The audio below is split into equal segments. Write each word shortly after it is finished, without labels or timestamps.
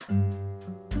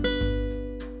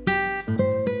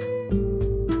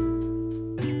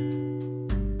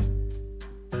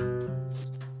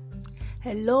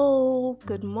Hello,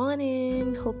 good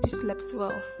morning. Hope you slept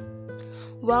well.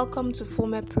 Welcome to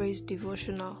Former Praise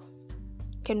Devotional.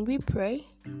 Can we pray?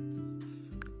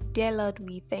 Dear Lord,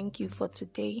 we thank you for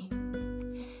today.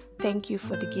 Thank you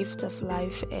for the gift of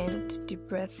life and the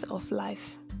breath of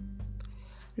life.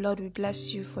 Lord, we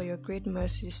bless you for your great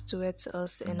mercies towards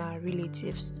us and our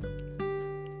relatives.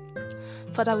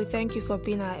 Father, we thank you for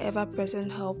being our ever-present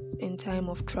help in time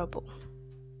of trouble.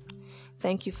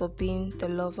 Thank you for being the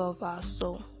lover of our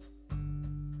soul.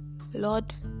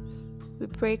 Lord, we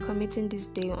pray committing this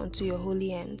day unto your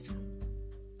holy hands.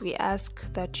 We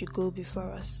ask that you go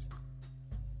before us.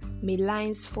 May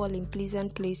lines fall in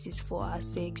pleasant places for our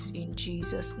sakes in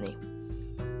Jesus'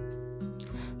 name.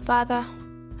 Father,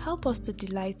 help us to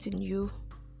delight in you.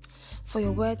 For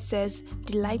your word says,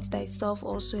 delight thyself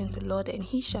also in the Lord, and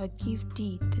he shall give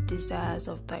thee the desires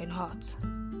of thine heart.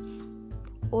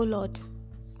 O Lord,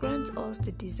 grant us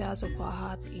the desires of our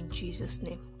heart in Jesus'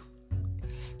 name.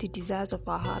 The desires of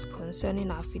our heart concerning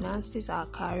our finances, our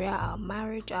career, our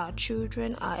marriage, our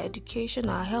children, our education,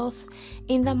 our health,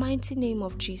 in the mighty name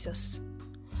of Jesus.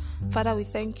 Father, we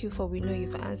thank you for we know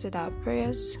you've answered our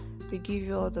prayers. We give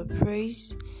you all the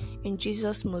praise. In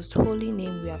Jesus' most holy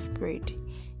name we have prayed.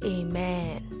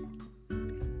 Amen.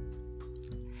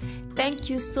 Thank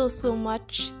you so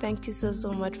much. Thank you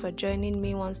so much for joining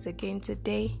me once again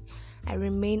today. I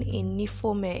remain in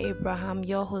Nifome Abraham,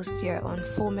 your host here on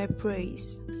Former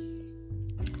Praise.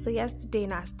 So yesterday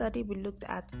in our study, we looked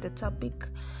at the topic,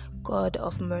 God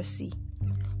of Mercy.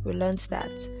 We learned that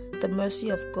the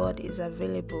mercy of God is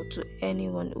available to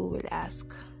anyone who will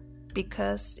ask,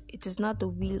 because it is not the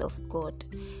will of God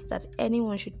that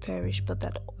anyone should perish, but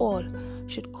that all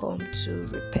should come to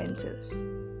repentance.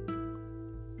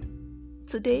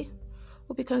 Today,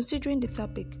 we'll be considering the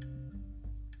topic,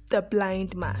 the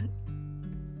blind man.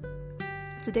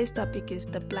 Today's topic is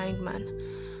the blind man,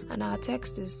 and our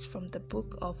text is from the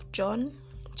book of John,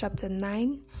 chapter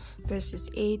 9, verses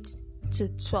 8 to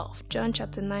 12. John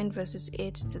chapter 9, verses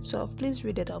 8 to 12. Please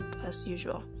read it up as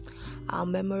usual. Our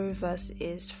memory verse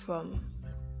is from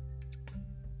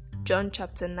John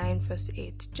chapter 9, verse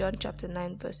 8. John chapter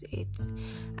 9, verse 8.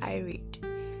 I read,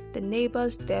 "The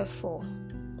neighbors therefore,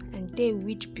 and they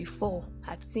which before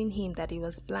had seen him that he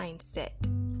was blind, said,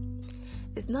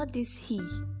 Is not this he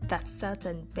that sat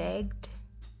and begged?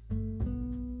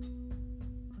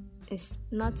 Is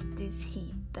not this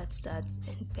he that sat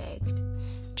and begged?"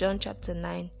 John chapter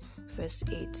 9, verse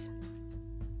 8.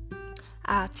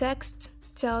 Our text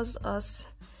tells us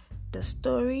the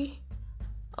story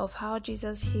of how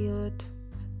Jesus healed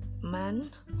a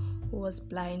man who was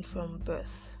blind from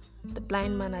birth. The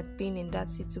blind man had been in that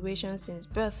situation since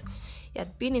birth. He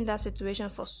had been in that situation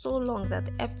for so long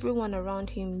that everyone around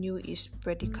him knew his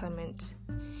predicament.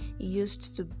 He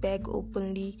used to beg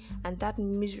openly, and that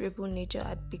miserable nature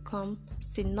had become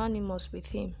synonymous with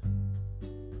him.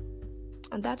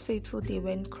 On that fateful day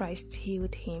when Christ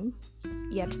healed him,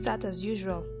 he had sat as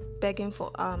usual, begging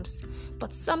for alms,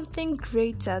 but something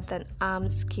greater than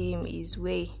alms came his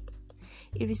way.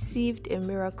 He received a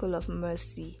miracle of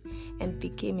mercy and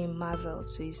became a marvel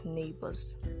to his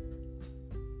neighbors.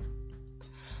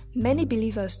 Many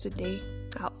believers today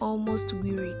are almost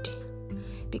wearied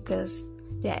because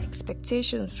their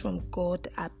expectations from God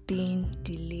are being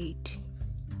delayed.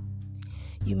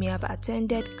 You may have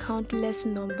attended countless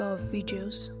number of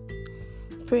videos,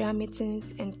 prayer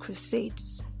meetings, and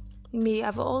crusades. You may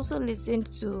have also listened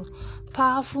to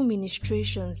powerful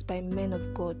ministrations by men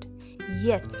of God,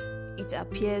 yet it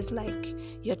appears like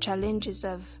your challenges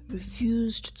have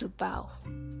refused to bow.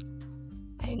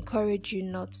 I encourage you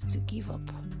not to give up.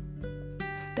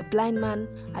 The blind man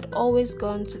had always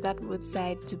gone to that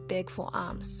roadside to beg for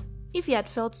alms. If he had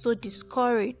felt so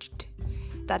discouraged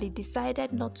that he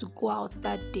decided not to go out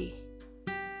that day,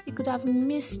 he could have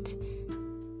missed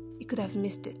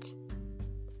it.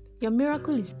 Your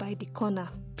miracle is by the corner.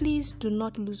 Please do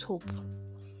not lose hope.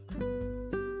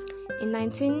 In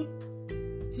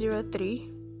 1903,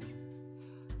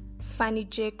 Fanny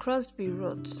J. Crosby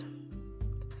wrote,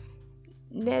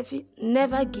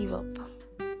 Never give up.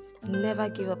 Never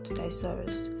give up to thy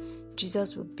sorrows.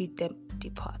 Jesus will bid them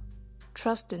depart.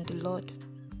 Trust in the Lord.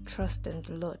 Trust in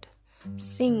the Lord.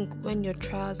 Sing when your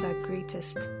trials are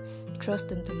greatest.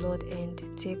 Trust in the Lord and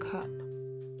take heart.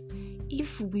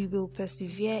 If we will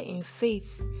persevere in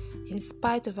faith, in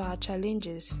spite of our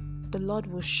challenges, the Lord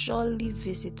will surely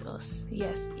visit us.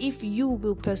 Yes, if you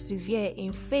will persevere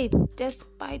in faith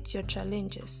despite your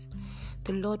challenges,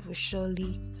 the Lord will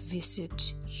surely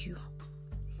visit you.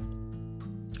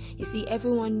 You see,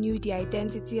 everyone knew the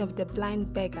identity of the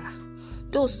blind beggar,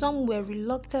 though some were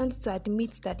reluctant to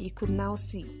admit that he could now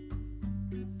see.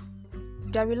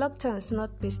 Their reluctance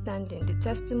notwithstanding, the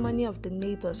testimony of the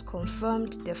neighbors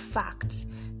confirmed the fact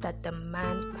that the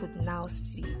man could now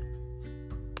see.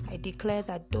 I declare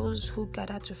that those who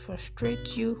gather to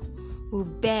frustrate you will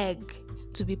beg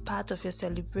to be part of your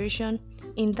celebration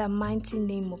in the mighty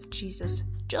name of Jesus.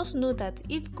 Just know that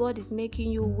if God is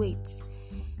making you wait,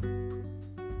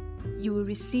 you will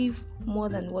receive more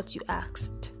than what you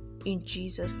asked. In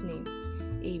Jesus' name,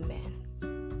 amen.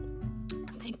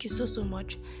 Thank you so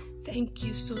much. Thank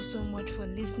you so much for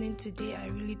listening today. I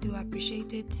really do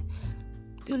appreciate it.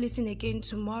 Do listen again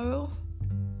tomorrow.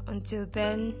 Until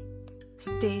then,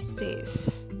 stay safe.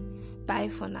 Bye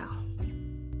for now.